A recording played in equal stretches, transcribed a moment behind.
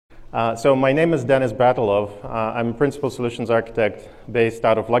So my name is Denis Batalov. I'm a Principal Solutions Architect based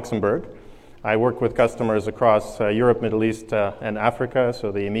out of Luxembourg. I work with customers across Europe, Middle East, and Africa,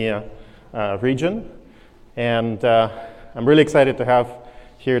 so the EMEA region. And I'm really excited to have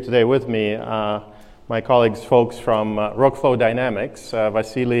here today with me my colleagues, folks from Rockflow Dynamics,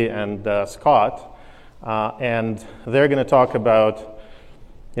 Vasily and Scott. And they're going to talk about,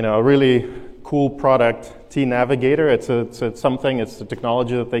 a really cool product, T-Navigator. It's the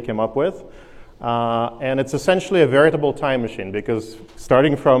technology that they came up with. And it's essentially a veritable time machine because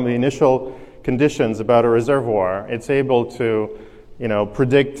starting from the initial conditions about a reservoir, it's able to,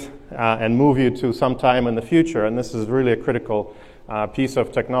 predict and move you to some time in the future. And this is really a critical piece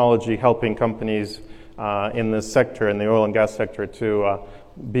of technology helping companies in this sector, in the oil and gas sector, to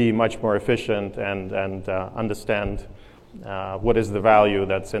be much more efficient and understand what is the value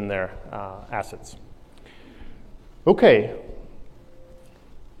that's in their assets. Okay,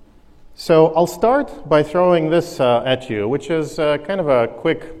 so I'll start by throwing this at you, which is kind of a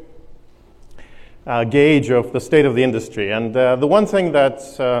quick gauge of the state of the industry. And the one thing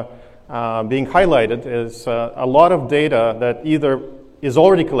that's being highlighted is a lot of data that either is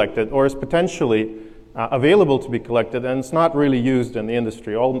already collected or is potentially available to be collected, and it's not really used in the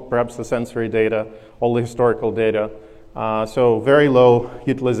industry. Perhaps the sensory data, all the historical data. So very low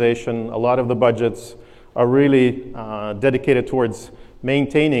utilization. A lot of the budgets are really dedicated towards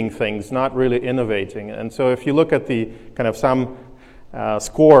maintaining things, not really innovating. And so if you look at the kind of some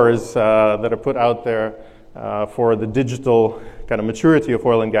scores that are put out there for the digital kind of maturity of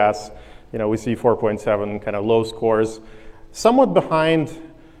oil and gas, we see 4.7 kind of low scores, somewhat behind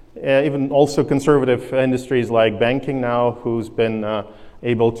even also conservative industries like banking now, who's been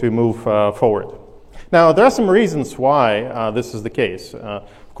able to move forward. Now, there are some reasons why this is the case.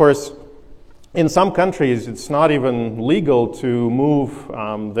 Of course, in some countries, it's not even legal to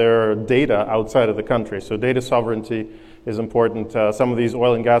move their data outside of the country. So data sovereignty is important. Some of these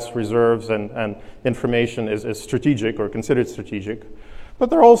oil and gas reserves and information is strategic or considered strategic. But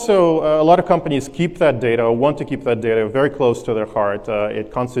there are also a lot of companies keep that data or want to keep that data very close to their heart.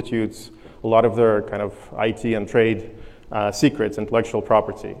 It constitutes a lot of their kind of IT and trade secrets, intellectual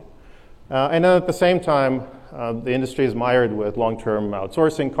property. And then at the same time, the industry is mired with long-term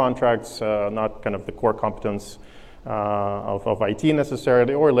outsourcing contracts, not kind of the core competence of IT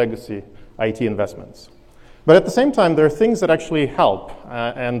necessarily, or legacy IT investments. But at the same time, there are things that actually help.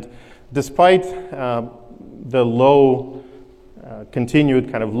 And despite the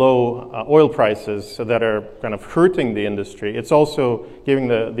continued kind of low oil prices that are kind of hurting the industry, it's also giving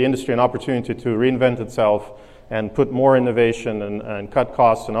the industry an opportunity to reinvent itself and put more innovation and cut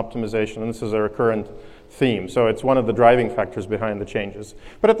costs and optimization. And this is a recurrent theme. So it's one of the driving factors behind the changes.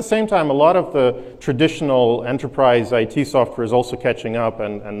 But at the same time, a lot of the traditional enterprise IT software is also catching up,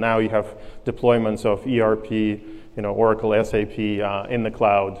 and now you have deployments of ERP, Oracle, SAP in the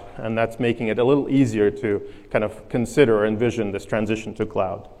cloud, and that's making it a little easier to kind of consider or envision this transition to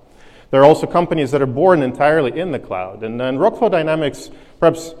cloud. There are also companies that are born entirely in the cloud, and then Rockflow Dynamics,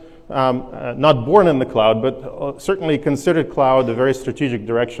 perhaps not born in the cloud, but certainly considered cloud a very strategic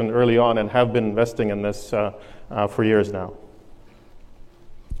direction early on and have been investing in this for years now.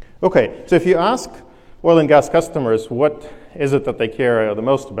 Okay, so if you ask oil and gas customers what is it that they care the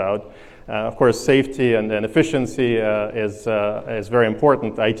most about, of course, safety and efficiency is very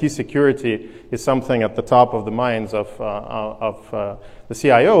important. IT security is something at the top of the minds of the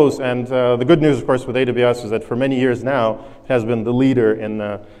CIOs. And the good news, of course, with AWS is that for many years now, it has been the leader in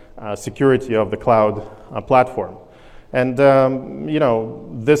the security of the cloud platform. And,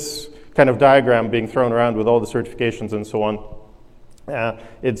 this kind of diagram being thrown around with all the certifications and so on,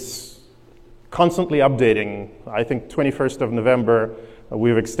 it's constantly updating. I think 21st of November,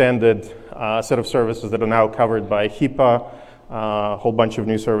 we've extended a set of services that are now covered by HIPAA. A whole bunch of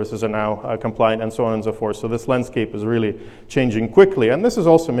new services are now compliant, and so on and so forth. So this landscape is really changing quickly, and this is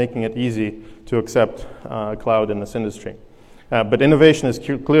also making it easy to accept cloud in this industry. But innovation is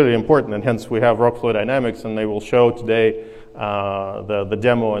clearly important, and hence we have Rockflow Dynamics, and they will show today the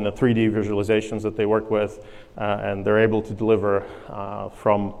demo and the 3D visualizations that they work with, and they're able to deliver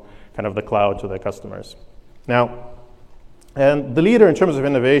from kind of the cloud to their customers. Now, and the leader in terms of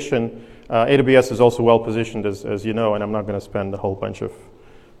innovation, AWS is also well positioned, as you know, and I'm not going to spend a whole bunch of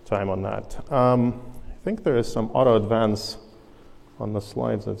time on that. I think there is some auto advance on the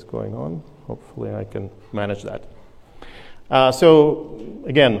slides that's going on. Hopefully I can manage that. So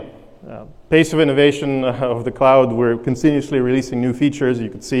again, pace of innovation of the cloud, we're continuously releasing new features. You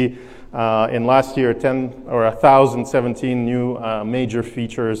could see in last year 1,017 new major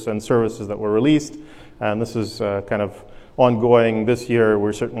features and services that were released. And this is kind of ongoing. This year,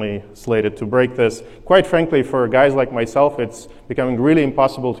 we're certainly slated to break this. Quite frankly, for guys like myself, it's becoming really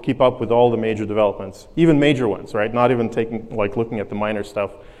impossible to keep up with all the major developments, even major ones, right? Not even looking at the minor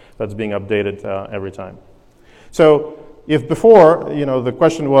stuff that's being updated every time. So if before, the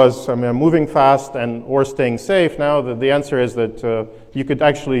question was, moving fast or staying safe, now the answer is that you could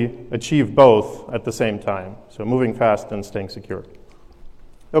actually achieve both at the same time. So moving fast and staying secure.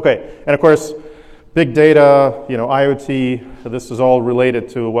 Okay, and of course, big data, IoT, this is all related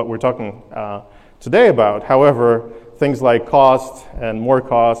to what we're talking today about. However, things like cost and more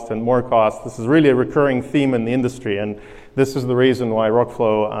cost and more cost, this is really a recurring theme in the industry, and this is the reason why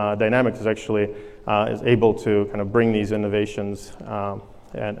Rockflow Dynamics is actually is able to kind of bring these innovations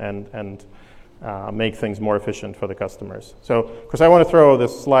and make things more efficient for the customers. So, of course, I want to throw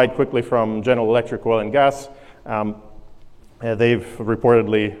this slide quickly from General Electric Oil and Gas. They've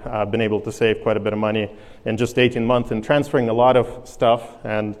reportedly been able to save quite a bit of money in just 18 months in transferring a lot of stuff,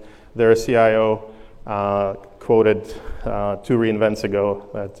 and their CIO quoted 2 reInvents ago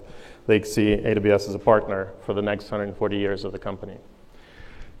that they see AWS as a partner for the next 140 years of the company.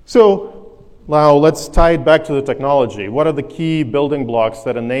 So now let's tie it back to the technology. What are the key building blocks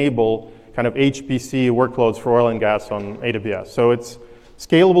that enable kind of HPC workloads for oil and gas on AWS? So it's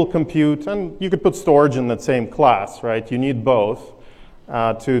scalable compute, and you could put storage in that same class, right? You need both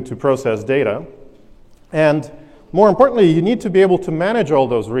to process data. And more importantly, you need to be able to manage all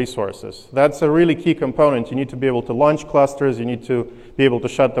those resources. That's a really key component. You need to be able to launch clusters. You need to be able to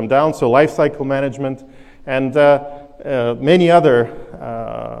shut them down, so lifecycle management, and many other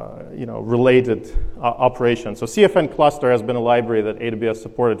related operations. So CFN Cluster has been a library that AWS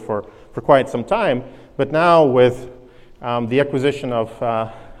supported for quite some time, but now with the acquisition of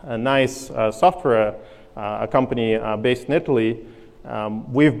a nice software, a company based in Italy,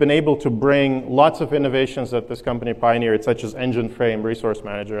 we've been able to bring lots of innovations that this company pioneered, such as Engine Frame Resource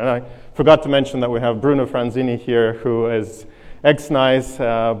Manager. And I forgot to mention that we have Bruno Franzini here, who is ex-NICE,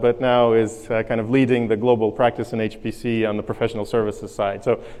 but now is kind of leading the global practice in HPC on the professional services side.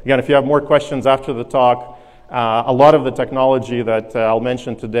 So again, if you have more questions after the talk, a lot of the technology that I'll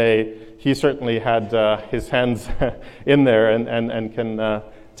mention today, he certainly had his hands in there and can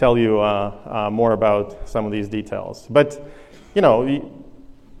tell you more about some of these details. But you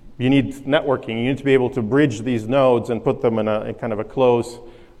need networking. You need to be able to bridge these nodes and put them in a kind of a close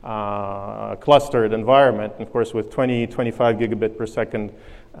clustered environment. And of course, with 25 gigabit per second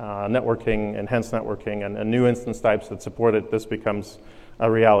networking, enhanced networking, and new instance types that support it, this becomes a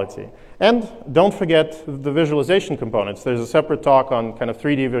reality. And don't forget the visualization components. There's a separate talk on kind of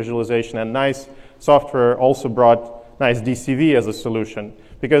 3D visualization, and NICE software also brought NICE DCV as a solution,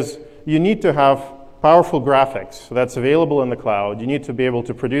 because you need to have powerful graphics that's available in the cloud. You need to be able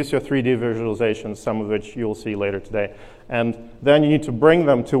to produce your 3D visualizations, some of which you'll see later today. And then you need to bring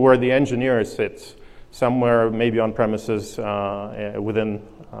them to where the engineer sits, somewhere maybe on premises within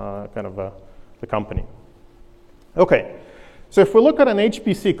the company. Okay, so if we look at an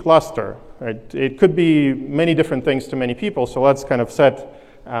HPC cluster, right, it could be many different things to many people, so let's kind of set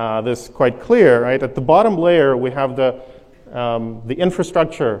this quite clear. Right? At the bottom layer, we have the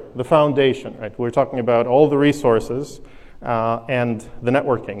infrastructure, the foundation, right? We're talking about all the resources and the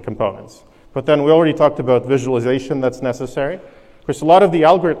networking components. But then we already talked about visualization that's necessary. Of course, a lot of the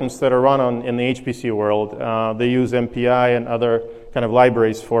algorithms that are run in the HPC world, they use MPI and other kind of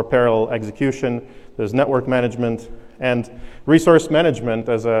libraries for parallel execution. There's network management and resource management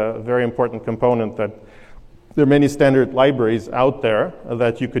as a very important component. That there are many standard libraries out there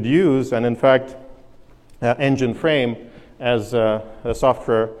that you could use, and in fact, Engine Frame as a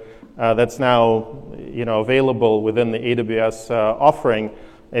software that's now available within the AWS offering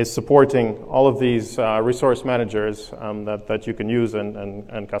is supporting all of these resource managers that you can use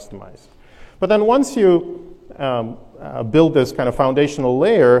and customize. But then once you build this kind of foundational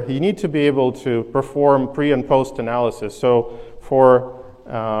layer, you need to be able to perform pre and post analysis. So for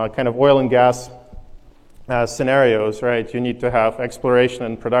kind of oil and gas scenarios, right, you need to have exploration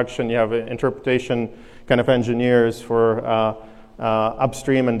and production. You have interpretation kind of engineers for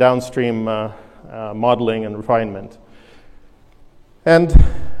upstream and downstream modeling and refinement. And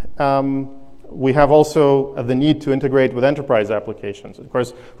we have also the need to integrate with enterprise applications. Of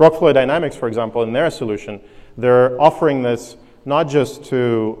course, Rockflow Dynamics, for example, in their solution, they're offering this not just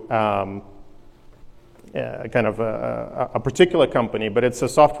to kind of a particular company, but it's a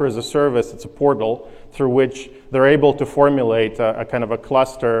software as a service. It's a portal through which they're able to formulate a kind of a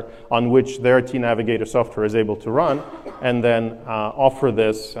cluster on which their T-Navigator software is able to run, and then offer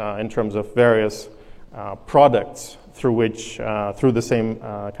this in terms of various products through the same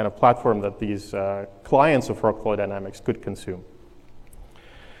kind of platform that these clients of Workflow Dynamics could consume.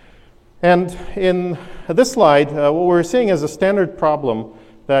 And in this slide, what we're seeing is a standard problem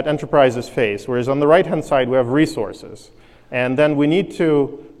that enterprises face, whereas on the right-hand side we have resources. And then we need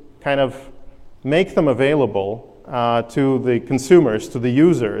to kind of make them available to the consumers, to the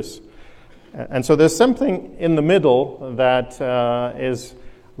users. And so there's something in the middle that is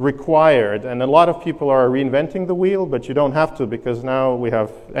required. And a lot of people are reinventing the wheel, but you don't have to, because now we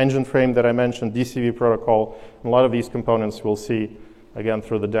have engine frame that I mentioned, DCV protocol, and a lot of these components we'll see again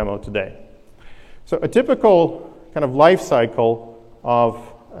through the demo today. So a typical kind of life cycle of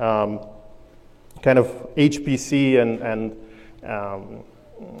kind of HPC and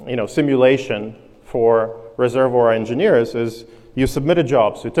simulation for reservoir engineers is you submit a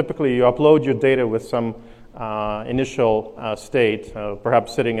job. So typically you upload your data with some initial state,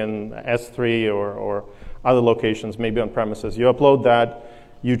 perhaps sitting in S3 or other locations, maybe on premises. You upload that.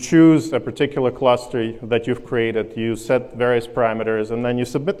 You choose a particular cluster that you've created. You set various parameters, and then you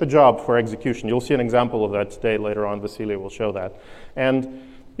submit the job for execution. You'll see an example of that today. Later on, Vasily will show that. And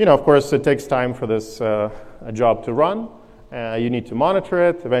of course, it takes time for this job to run. You need to monitor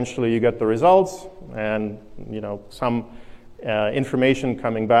it. Eventually, you get the results, and some information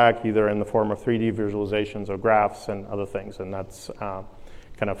coming back, either in the form of 3D visualizations or graphs and other things. And that's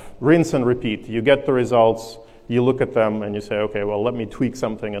kind of rinse and repeat. You get the results. You look at them and you say, okay, well, let me tweak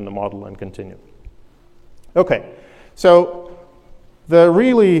something in the model and continue. Okay, so the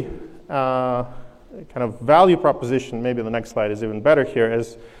really kind of value proposition, maybe the next slide is even better here,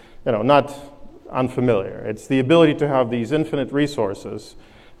 is not unfamiliar. It's the ability to have these infinite resources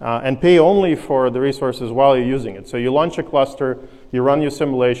and pay only for the resources while you're using it. So you launch a cluster, you run your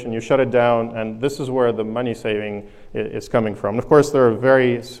simulation, you shut it down, and this is where the money saving is coming from. And of course, there are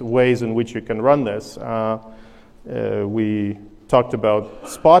various ways in which you can run this. We talked about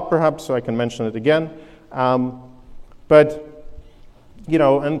Spot, perhaps, so I can mention it again. But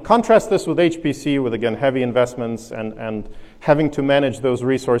and contrast this with HPC, with, again, heavy investments and having to manage those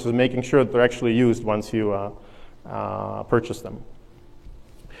resources, making sure that they're actually used once you purchase them.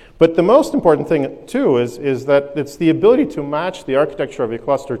 But the most important thing, too, is that it's the ability to match the architecture of your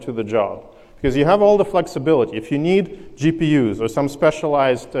cluster to the job. Because you have all the flexibility. If you need GPUs or some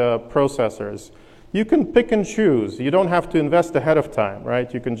specialized processors, you can pick and choose. You don't have to invest ahead of time,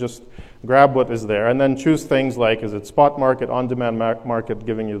 right? You can just grab what is there and then choose things like, is it spot market, on-demand market,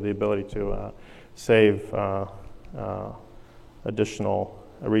 giving you the ability to save additional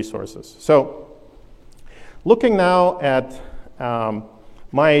resources. So looking now at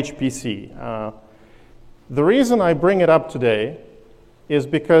MyHPC, the reason I bring it up today is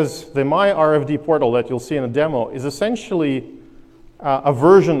because the MyRFD portal that you'll see in the demo is essentially a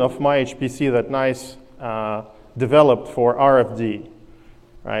version of MyHPC that NICE developed for RFD,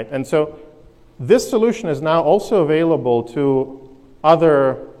 right? And so this solution is now also available to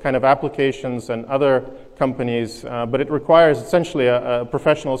other kind of applications and other companies, but it requires essentially a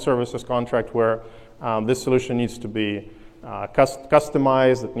professional services contract where this solution needs to be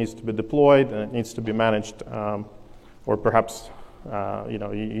customized, it needs to be deployed, and it needs to be managed, or perhaps you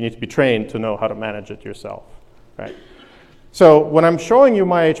need to be trained to know how to manage it yourself, right? So when I'm showing you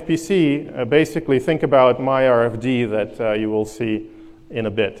MyHPC, basically think about MyRFD that you will see in a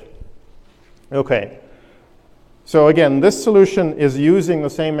bit. Okay. So again, this solution is using the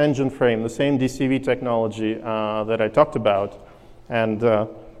same engine frame, the same DCV technology that I talked about. And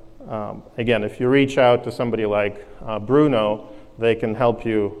again, if you reach out to somebody like Bruno, they can help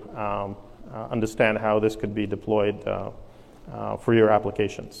you understand how this could be deployed for your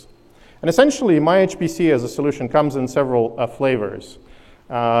applications. And essentially, MyHPC as a solution comes in several flavors.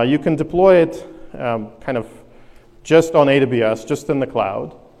 You can deploy it kind of just on AWS, just in the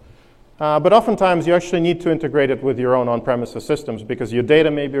cloud. But oftentimes, you actually need to integrate it with your own on-premises systems because your data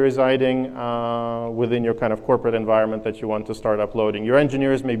may be residing within your kind of corporate environment that you want to start uploading. Your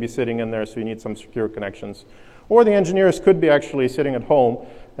engineers may be sitting in there, so you need some secure connections. Or the engineers could be actually sitting at home,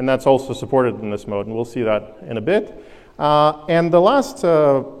 and that's also supported in this mode, and we'll see that in a bit. And the last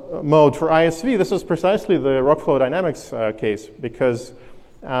mode for ISV, this is precisely the Workflow Dynamics case, because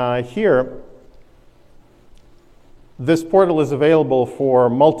here, this portal is available for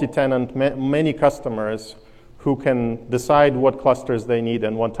multi-tenant, many customers who can decide what clusters they need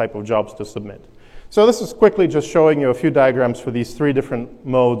and what type of jobs to submit. So this is quickly just showing you a few diagrams for these three different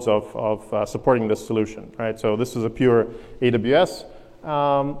modes of supporting this solution, right? So this is a pure AWS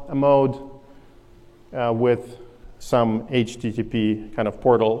mode with some HTTP kind of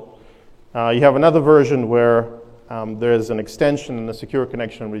portal. You have another version where there is an extension and a secure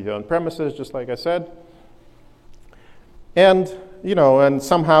connection with your on-premises, just like I said. And, and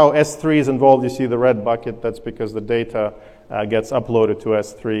somehow S3 is involved. You see the red bucket. That's because the data gets uploaded to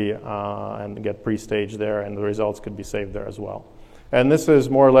S3 and get pre-staged there, and the results could be saved there as well. And this is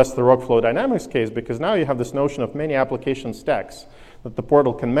more or less the Rockflow Dynamics case, because now you have this notion of many application stacks that the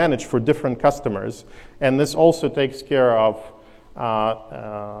portal can manage for different customers. And this also takes care of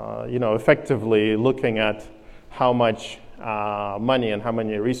effectively looking at how much money and how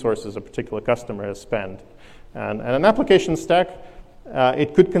many resources a particular customer has spent. And an application stack,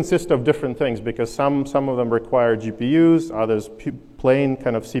 it could consist of different things, because some of them require GPUs, others plain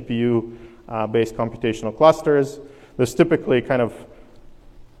kind of CPU-based computational clusters. There's typically kind of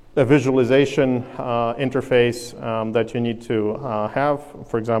a visualization interface that you need to have,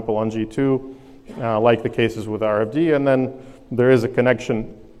 for example, on G2, like the cases with RFD, and then there is a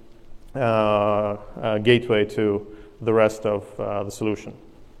connection gateway to the rest of the solution.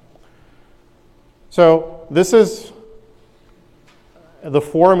 So this is the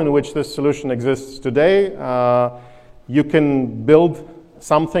form in which this solution exists today. You can build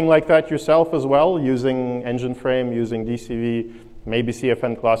something like that yourself as well, using Engine Frame, using DCV, maybe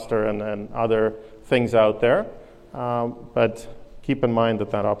CFN cluster, and other things out there. But keep in mind that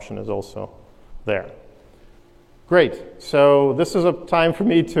that option is also there. Great. So this is a time for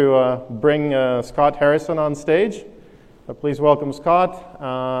me to bring Scott Harrison on stage. Please welcome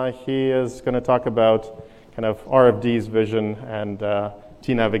Scott. He is going to talk about kind of RFD's vision and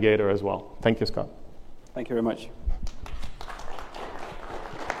T-Navigator as well. Thank you, Scott. Thank you very much.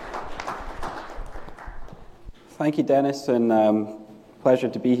 Thank you, Dennis, and pleasure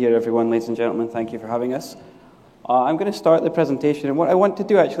to be here, everyone, ladies and gentlemen. Thank you for having us. I'm going to start the presentation, and what I want to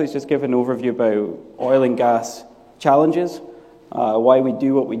do actually is just give an overview about oil and gas challenges, why we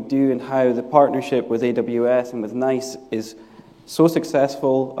do what we do, and how the partnership with AWS and with NICE is so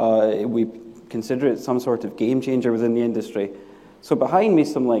successful. We consider it some sort of game changer within the industry. So behind me,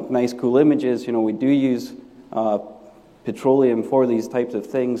 some nice cool images. We do use petroleum for these types of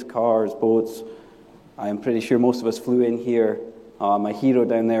things, cars, boats. I'm pretty sure most of us flew in here. My hero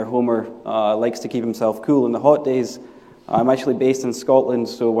down there, Homer, likes to keep himself cool in the hot days. I'm actually based in Scotland,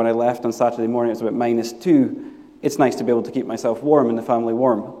 so when I left on Saturday morning, it was about -2. It's nice to be able to keep myself warm and the family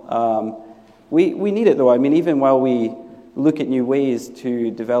warm. We need it, though. I mean, even while we look at new ways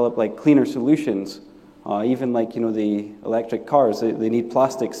to develop cleaner solutions, even the electric cars, they need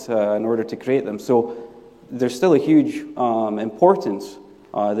plastics in order to create them. So there's still a huge importance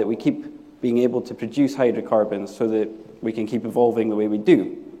that we keep being able to produce hydrocarbons so that we can keep evolving the way we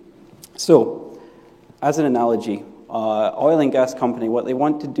do. So, as an analogy, oil and gas company, what they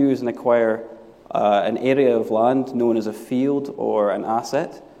want to do is acquire an area of land known as a field or an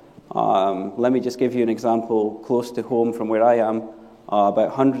asset. Let me just give you an example close to home from where I am, about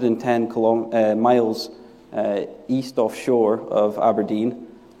 110 miles east offshore of Aberdeen.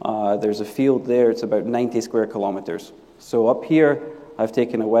 There's a field there, it's about 90 square kilometers. So up here, I've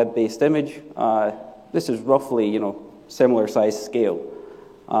taken a web-based image. This is roughly, similar size scale.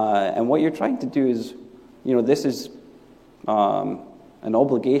 And what you're trying to do is, this is an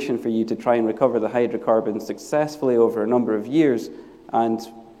obligation for you to try and recover the hydrocarbons successfully over a number of years. And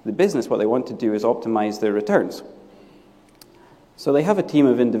the business, what they want to do is optimize their returns. So they have a team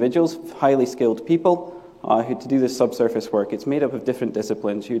of individuals, highly skilled people, who to do this subsurface work. It's made up of different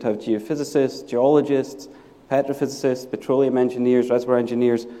disciplines. You'd have geophysicists, geologists, petrophysicists, petroleum engineers, reservoir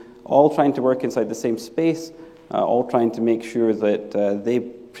engineers, all trying to work inside the same space, all trying to make sure that they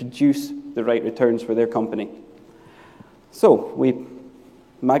produce the right returns for their company. So we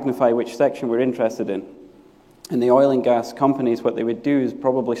magnify which section we're interested in. In the oil and gas companies, what they would do is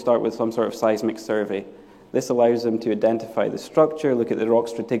probably start with some sort of seismic survey. This allows them to identify the structure, look at the rock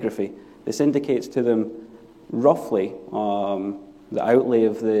stratigraphy. This indicates to them roughly the outlay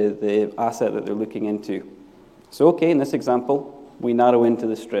of the asset that they're looking into. So, okay, in this example, we narrow into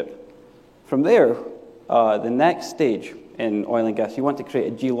the strip. From there, the next stage in oil and gas, you want to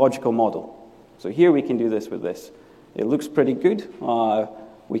create a geological model. So here we can do this with this. It looks pretty good.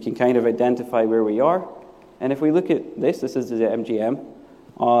 We can kind of identify where we are. And if we look at this is the MGM.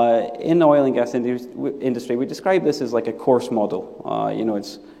 In the oil and gas industry, we describe this as like a coarse model.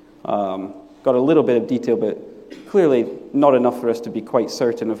 It's got a little bit of detail, but clearly not enough for us to be quite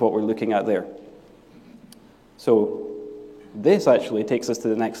certain of what we're looking at there. So this actually takes us to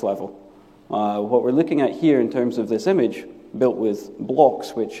the next level. What we're looking at here in terms of this image, built with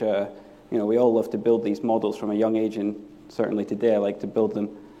blocks, which we all love to build these models from a young age, and certainly today I like to build them.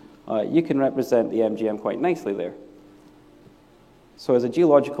 You can represent the MGM quite nicely there. So as a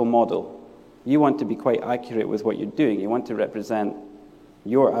geological model, you want to be quite accurate with what you're doing. You want to represent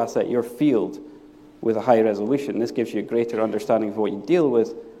your asset, your field, with a high resolution. This gives you a greater understanding of what you deal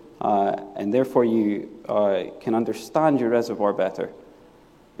with, and therefore you can understand your reservoir better.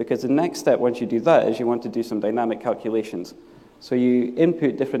 Because the next step, once you do that, is you want to do some dynamic calculations. So you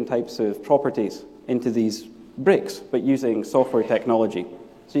input different types of properties into these bricks, but using software technology.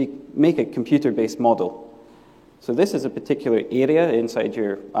 So you make a computer-based model. So this is a particular area inside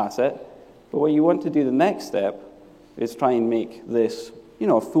your asset, but what you want to do the next step is try and make this,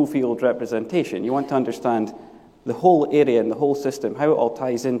 a full field representation. You want to understand the whole area and the whole system, how it all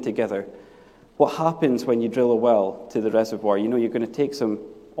ties in together. What happens when you drill a well to the reservoir? You're going to take some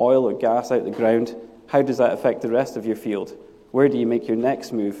oil or gas out of the ground. How does that affect the rest of your field? Where do you make your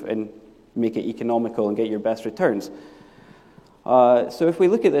next move and make it economical and get your best returns? So if we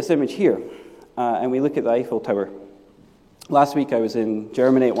look at this image here, and we look at the Eiffel Tower. Last week I was in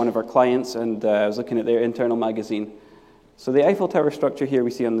Germany at one of our clients, and I was looking at their internal magazine. So the Eiffel Tower structure here we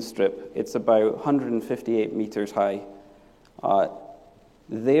see on the strip, it's about 158 meters high.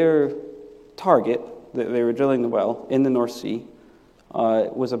 Their target, that they were drilling the well in the North Sea,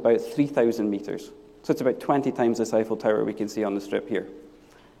 was about 3,000 meters. So it's about 20 times this Eiffel Tower we can see on the strip here.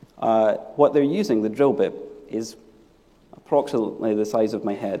 What they're using, the drill bit, is approximately the size of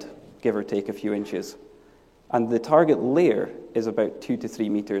my head, give or take a few inches. And the target layer is about 2 to 3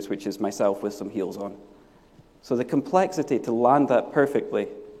 meters, which is myself with some heels on. So the complexity to land that perfectly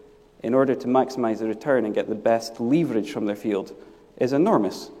in order to maximize the return and get the best leverage from their field is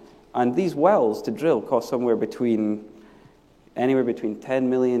enormous. And these wells to drill cost anywhere between 10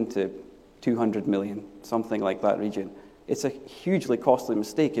 million to 200 million, something like that region. It's a hugely costly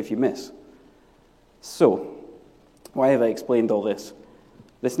mistake if you miss. So, why have I explained all this?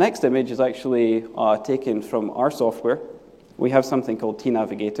 This next image is actually taken from our software. We have something called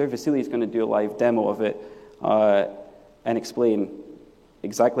T-Navigator. Vasily is going to do a live demo of it and explain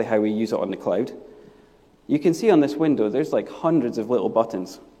exactly how we use it on the cloud. You can see on this window, there's like hundreds of little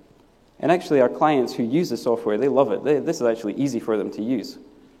buttons. And actually, our clients who use the software, they love it. This is actually easy for them to use.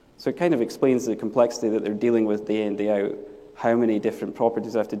 So it kind of explains the complexity that they're dealing with day in, day out, how many different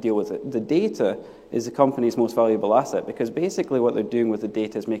properties they have to deal with it. The data is the company's most valuable asset, because basically what they're doing with the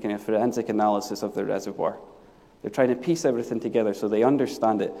data is making a forensic analysis of the reservoir. They're trying to piece everything together so they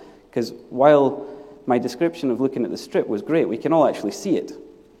understand it. Because while my description of looking at the strip was great, we can all actually see it.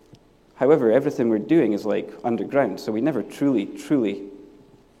 However, everything we're doing is like underground, so we never truly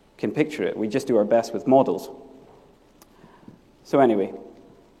can picture it. We just do our best with models. So anyway,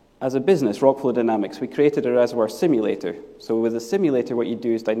 as a business, Rockflow Dynamics, we created a reservoir simulator. So with a simulator, what you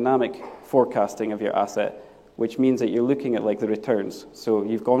do is dynamic forecasting of your asset, which means that you're looking at like the returns. So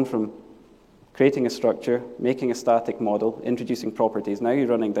you've gone from creating a structure, making a static model, introducing properties. Now you're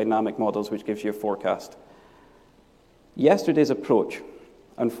running dynamic models, which gives you a forecast. Yesterday's approach.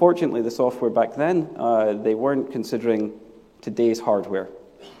 Unfortunately, the software back then, they weren't considering today's hardware.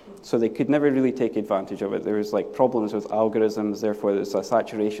 So they could never really take advantage of it. There was like problems with algorithms, therefore there's a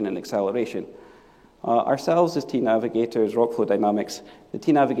saturation and acceleration. Ourselves as T-Navigator, as Rockflow Dynamics, the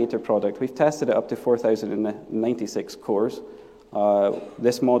T-Navigator product, we've tested it up to 4,096 cores.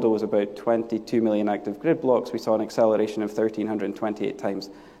 This model was about 22 million active grid blocks. We saw an acceleration of 1,328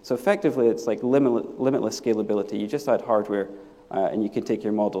 times. So effectively, it's like limitless scalability. You just add hardware, and you can take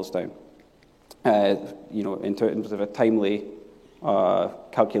your models down. In terms of a timely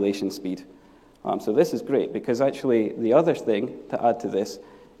calculation speed. So this is great, because actually the other thing to add to this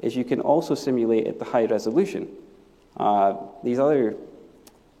is you can also simulate at the high resolution. These other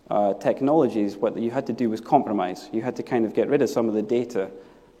technologies, what you had to do was compromise. You had to kind of get rid of some of the data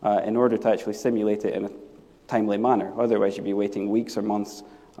in order to actually simulate it in a timely manner. Otherwise, you'd be waiting weeks or months,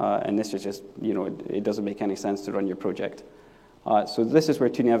 and this is just, it doesn't make any sense to run your project. So this is where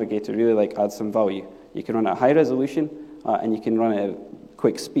T-Navigator really adds some value. You can run at high resolution, and you can run it at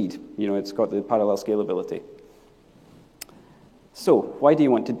quick speed. It's got the parallel scalability. So why do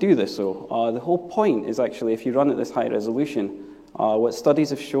you want to do this? So the whole point is actually, if you run at this high resolution, what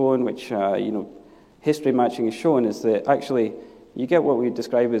studies have shown, which history matching has shown, is that actually you get what we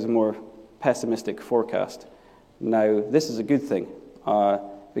describe as a more pessimistic forecast. Now, this is a good thing,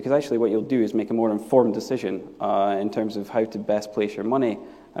 because actually what you'll do is make a more informed decision in terms of how to best place your money,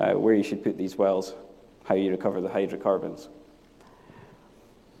 where you should put these wells, how you recover the hydrocarbons.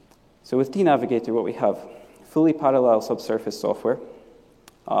 So with T-Navigator, what we have, fully parallel subsurface software.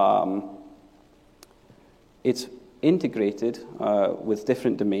 It's integrated with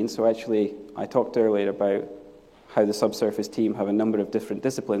different domains. So actually, I talked earlier about how the subsurface team have a number of different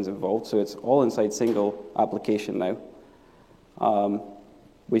disciplines involved. So it's all inside single application now.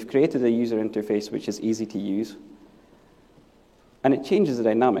 We've created a user interface which is easy to use. And it changes the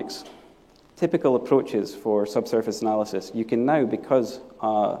dynamics. typical approaches for subsurface analysis, you can now, because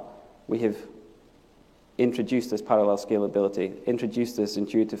we have introduced this parallel scalability, introduced this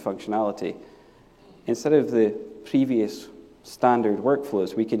intuitive functionality, instead of the previous standard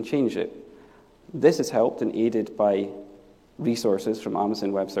workflows, we can change it. This is helped and aided by resources from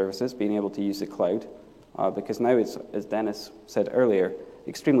Amazon Web Services, being able to use the cloud, because now it's, as Dennis said earlier,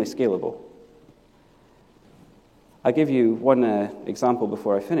 extremely scalable. I'll give you one example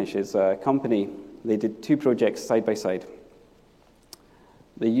before I finish. Is a company, they did 2 projects side by side.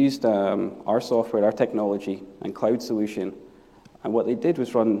 They used our software, our technology, and cloud solution, and what they did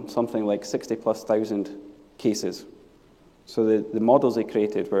was run something like 60,000+ cases. So the models they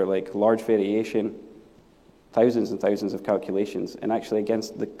created were like large variation, thousands and thousands of calculations, and actually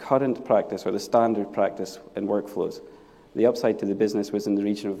against the current practice or the standard practice in workflows, the upside to the business was in the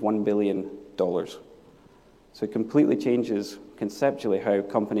region of $1 billion. So it completely changes conceptually how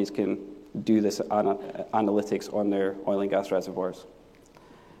companies can do this analytics on their oil and gas reservoirs.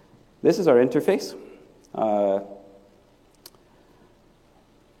 This is our interface.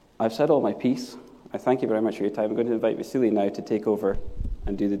 I've said all my piece. I thank you very much for your time. I'm going to invite Vasily now to take over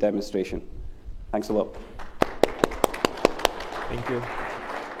and do the demonstration. Thanks a lot. Thank you.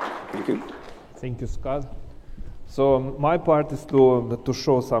 Thank you. Thank you, Scott. So my part is to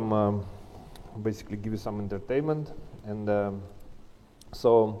show some, basically give you some entertainment. And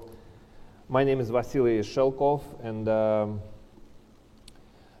so my name is Vasily Shelkov, and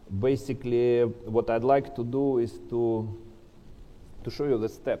basically what I'd like to do is to show you the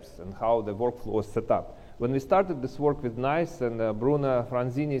steps and how the workflow is set up. When we started this work with NICE, and Bruno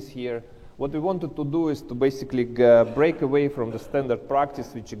Franzini is here, what we wanted to do is to basically break away from the standard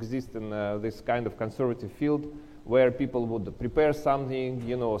practice which exists in this kind of conservative field, where people would prepare something,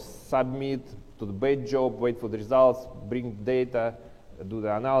 submit to the bait job, wait for the results, bring data, do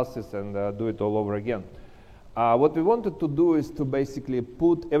the analysis, and do it all over again. What we wanted to do is to basically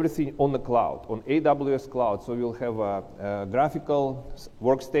put everything on the cloud, on AWS cloud. So you'll have a graphical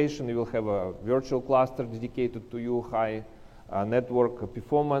workstation, you will have a virtual cluster dedicated to you, high network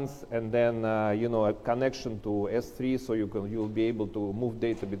performance, and then a connection to S3, so you'll be able to move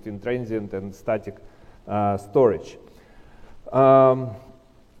data between transient and static storage.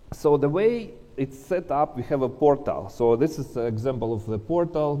 So the way it's set up, we have a portal. So this is an example of the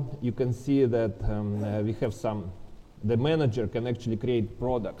portal. You can see that we have the manager can actually create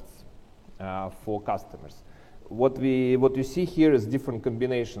products for customers. What you see here is different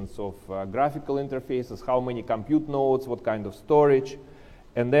combinations of graphical interfaces, how many compute nodes, what kind of storage,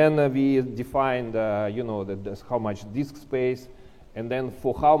 and then we defined how much disk space, and then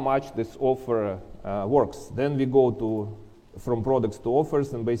for how much this offer works. Then we go from products to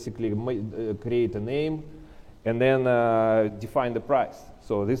offers and basically create a name, and then define the price.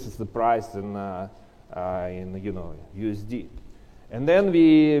 So this is the price in USD. And then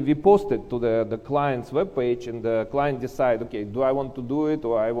we post it to the client's web page, and the client decide, okay, do I want to do it,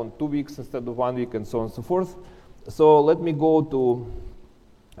 or I want 2 weeks instead of 1 week, and so on and so forth. So let me go to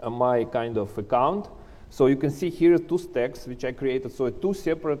my kind of account. So you can see here 2 stacks which I created. So 2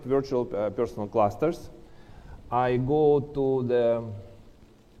 separate virtual personal clusters. I go to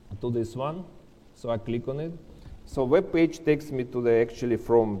this one, so I click on it. So web page takes me to actually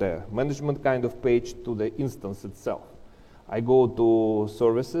from the management kind of page to the instance itself. I go to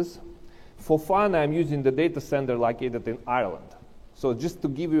services. For fun, I'm using the data center located in Ireland. So just to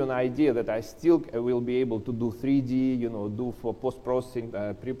give you an idea that I still will be able to do 3D, do for post-processing,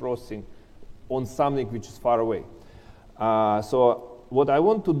 pre-processing on something which is far away. So what I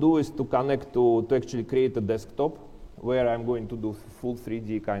want to do is to connect to actually create a desktop where I'm going to do full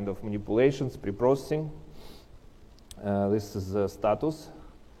 3D kind of manipulations, pre-processing. This is the status.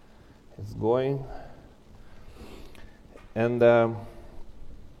 It's going. And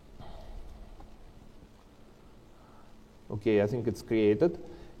okay, I think it's created.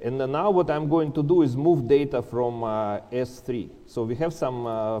 And now what I'm going to do is move data from S3. So we have some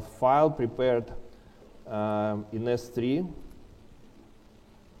file prepared in S3.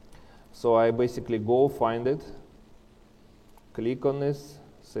 So I basically go find it, click on this,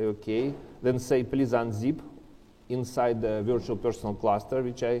 say OK, then say please unzip inside the virtual personal cluster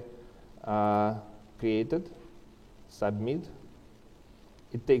which I created. Submit.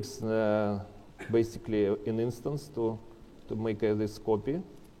 It takes basically an instance to make this copy.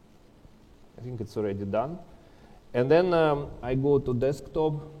 I think it's already done. And then I go to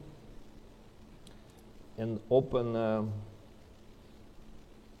desktop and open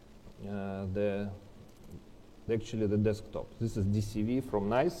actually the desktop. This is DCV from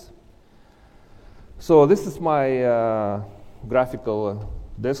NICE. So this is my graphical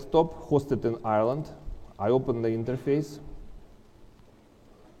desktop hosted in Ireland. I open the interface.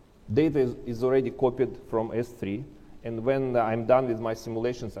 Data is already copied from S3. And when I'm done with my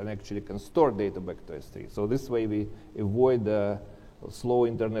simulations, I actually can store data back to S3. So this way we avoid slow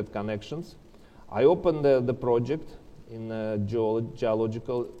internet connections. I open the project in a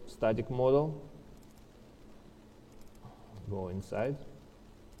geological static model. Go inside.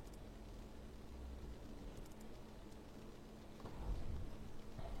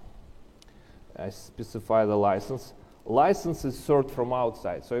 I specify the license. License is served from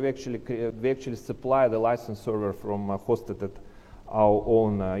outside, so we actually supply the license server from hosted at our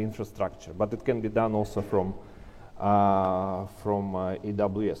own infrastructure, but it can be done also from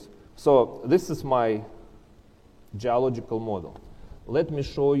AWS. So this is my geological model. Let me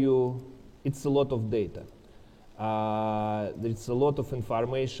show you. It's a lot of data. There's a lot of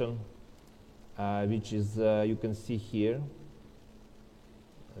information, which is you can see here.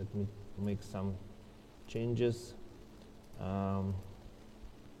 Let me make some changes.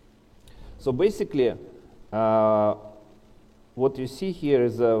 So basically, what you see here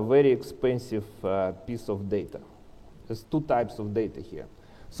is a very expensive piece of data. There's two types of data here.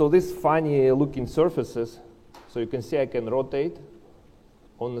 So these funny looking surfaces, so you can see I can rotate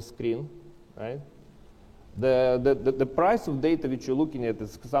on the screen, right? The price of data which you're looking at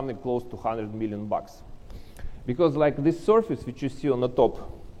is something close to $100 million. Because like this surface which you see on the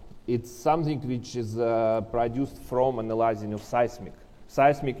top, it's something which is produced from analyzing of seismic.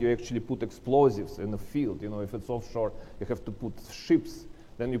 Seismic, you actually put explosives in the field. You know, if it's offshore, you have to put ships.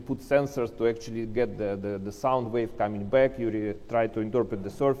 Then you put sensors to actually get the sound wave coming back. You try to interpret the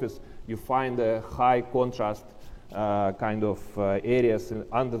surface. You find a high contrast kind of areas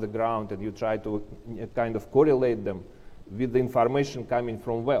under the ground, and you try to kind of correlate them with the information coming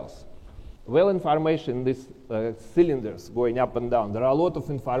from wells. Well information, these cylinders going up and down. There are a lot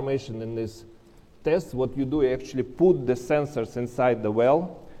of information in this test. What you do, you actually put the sensors inside the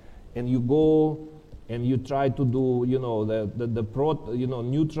well, and you go and you try to do, you know,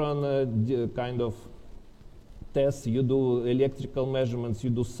 neutron kind of tests. You do electrical measurements, you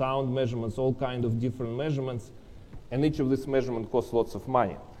do sound measurements, all kind of different measurements, and each of these measurements costs lots of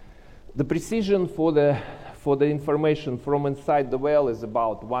money. The precision for the information from inside the well is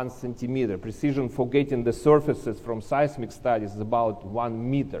about 1 centimeter. Precision for getting the surfaces from seismic studies is about 1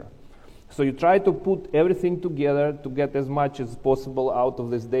 meter. So you try to put everything together to get as much as possible out of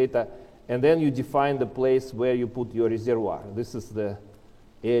this data, and then you define the place where you put your reservoir. This is the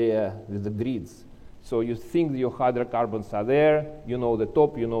area with the grids. So you think your hydrocarbons are there, you know the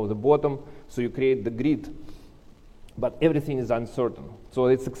top, you know the bottom, so you create the grid. But everything is uncertain. So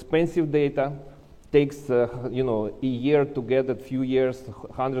it's expensive data. Takes a year to get it, few years,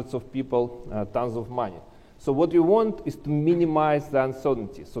 hundreds of people, tons of money. So what you want is to minimize the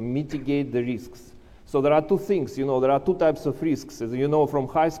uncertainty, so mitigate the risks. So there are two things, there are two types of risks. As you know from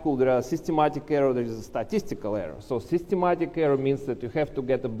high school, there are systematic error, there is a statistical error. So systematic error means that you have to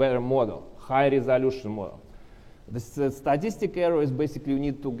get a better model, high resolution model. The statistic error is basically you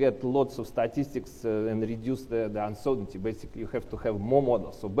need to get lots of statistics and reduce the uncertainty. Basically, you have to have more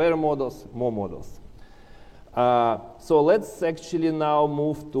models. So better models, more models. So let's actually now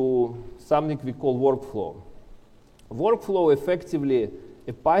move to something we call workflow. Workflow effectively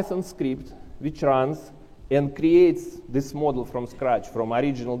a Python script which runs and creates this model from scratch, from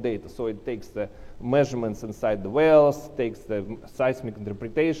original data. So it takes the measurements inside the wells, takes the seismic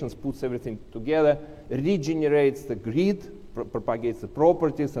interpretations, puts everything together, regenerates the grid, propagates the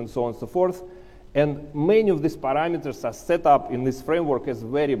properties, and so on and so forth. And many of these parameters are set up in this framework as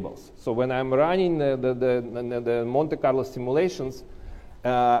variables. So when I'm running the Monte Carlo simulations,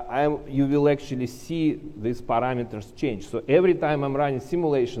 you will actually see these parameters change. So every time I'm running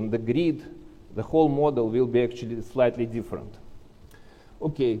simulation, the grid, the whole model will be actually slightly different.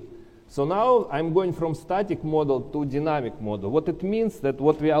 Okay, so now I'm going from static model to dynamic model. What it means that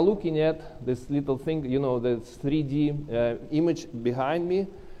what we are looking at, this little thing, the 3D image behind me,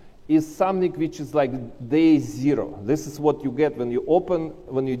 is something which is like day zero. This is what you get when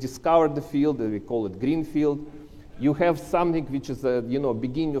you discover the field, we call it green field. You have something which is the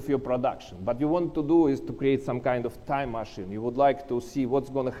beginning of your production. But you want to do is to create some kind of time machine. You would like to see what's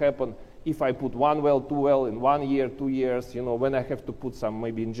going to happen if I put one well, two well in 1 year, 2 years, when I have to put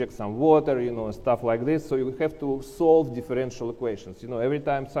maybe inject some water, stuff like this. So you have to solve differential equations. Every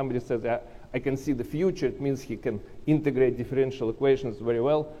time somebody says, I can see the future, it means he can integrate differential equations very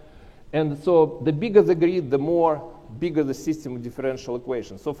well. And so the bigger the grid, the bigger the system of differential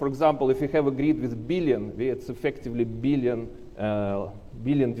equations. So for example, if you have a grid with billion, it's effectively billion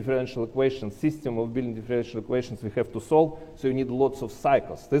billion differential equations, system of billion differential equations we have to solve, so you need lots of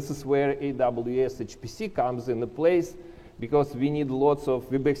cycles. This is where AWS HPC comes into place, because we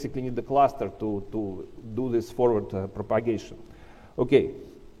basically need the cluster to do this forward propagation. Okay,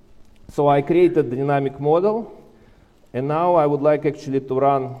 so I created the dynamic model, and now I would like actually to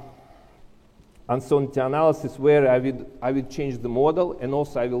run uncertainty analysis where I will change the model, and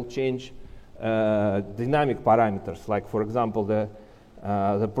also I will change dynamic parameters, like for example the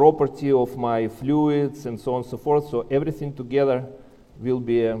property of my fluids and so on and so forth. So everything together will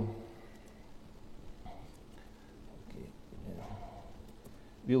be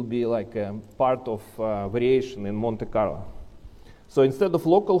like a part of variation in Monte Carlo. So instead of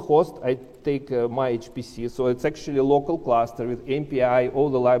local host, I take my HPC. So it's actually a local cluster with MPI, all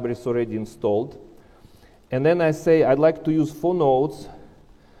the libraries already installed. And then I say I'd like to use 4 nodes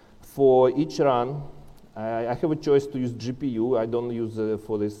for each run. I have a choice to use GPU. I don't use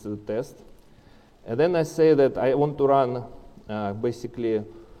for this test. And then I say that I want to run basically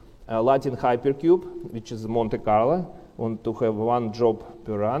Latin Hypercube, which is Monte Carlo. I want to have 1 job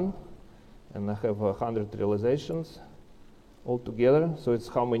per run, and I have 100 realizations altogether. So it's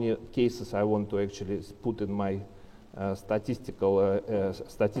how many cases I want to actually put in my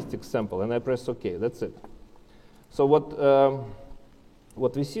statistics sample, and I press OK. That's it. So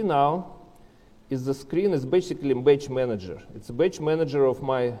what we see now is the screen is basically a batch manager. It's a batch manager of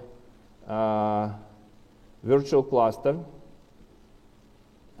my virtual cluster.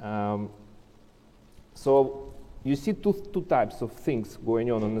 So you see two types of things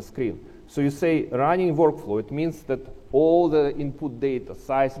going on the screen. So you say running workflow. It means that all the input data,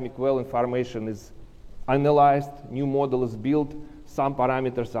 seismic well information is analyzed, new model is built, some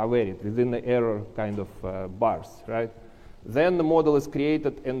parameters are varied within the error kind of bars, right? Then the model is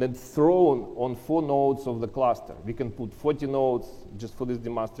created and then thrown on 4 nodes of the cluster. We can put 40 nodes, just for this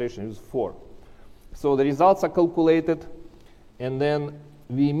demonstration, use 4. So the results are calculated, and then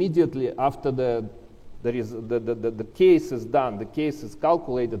we immediately, after the case is done, the case is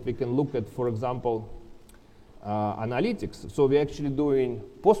calculated, we can look at, for example, analytics. So we're actually doing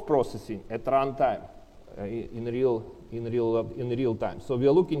post-processing at runtime in real time. So we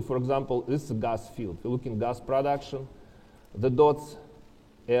are looking, for example, this is a gas field. We're looking gas production, the dots,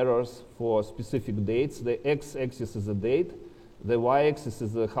 errors for specific dates. The x-axis is the date. The y-axis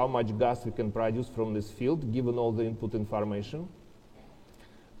is how much gas we can produce from this field, given all the input information.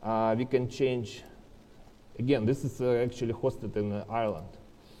 We can change, again, this is actually hosted in Ireland.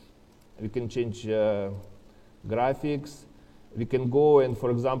 We can change graphics. We can go and,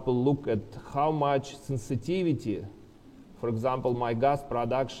 for example, look at how much sensitivity, for example, my gas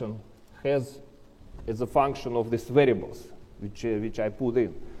production has as a function of these variables, which I put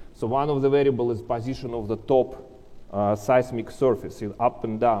in. So one of the variables is position of the top seismic surface, up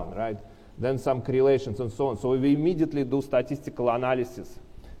and down, right? Then some correlations and so on. So we immediately do statistical analysis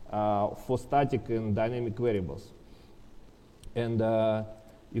for static and dynamic variables. And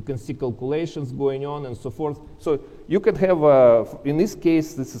you can see calculations going on and so forth. So you can have, in this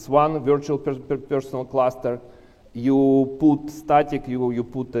case, this is one virtual personal cluster. You put static, you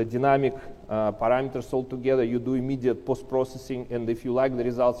put dynamic parameters all together. You do immediate post-processing, and if you like the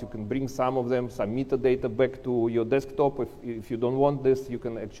results, you can bring some of them, some metadata back to your desktop. If you don't want this, you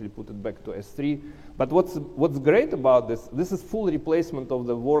can actually put it back to S3. But what's great about this is full replacement of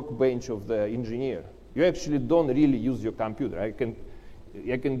the workbench of the engineer. You actually don't really use your computer. I can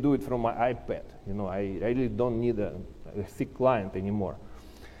do it from my iPad. You know, I really don't need a thick client anymore.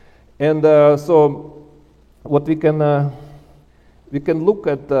 And so what we can look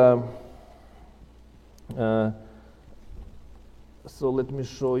at. So let me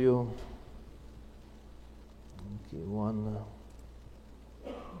show you. Okay, one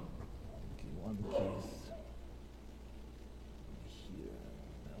case here.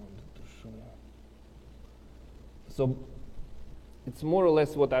 I wanted to show you. So it's more or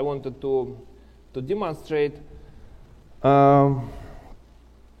less what I wanted to demonstrate.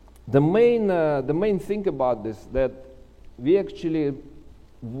 The main thing about this, that we actually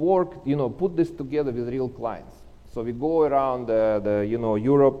put this together with real clients. So we go around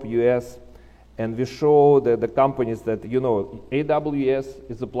Europe, US, and we show the companies that,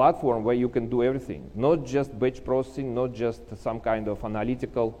 AWS is a platform where you can do everything, not just batch processing, not just some kind of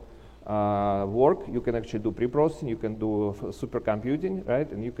analytical work. You can actually do pre-processing, you can do supercomputing, right?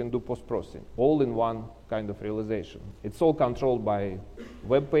 And you can do post-processing, all in one kind of realization. It's all controlled by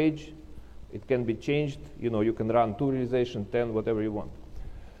web page. It can be changed. You can run 2 realization, 10, whatever you want.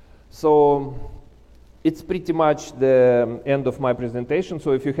 So it's pretty much the end of my presentation.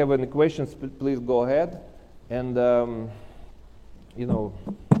 So if you have any questions, please go ahead. And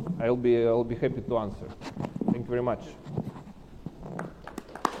I'll be happy to answer. Thank you very much.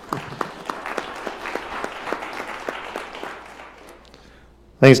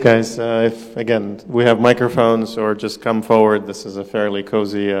 Thanks, guys. If, again, we have microphones or just come forward, this is a fairly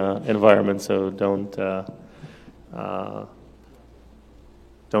cozy environment, so don't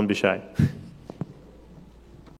be shy.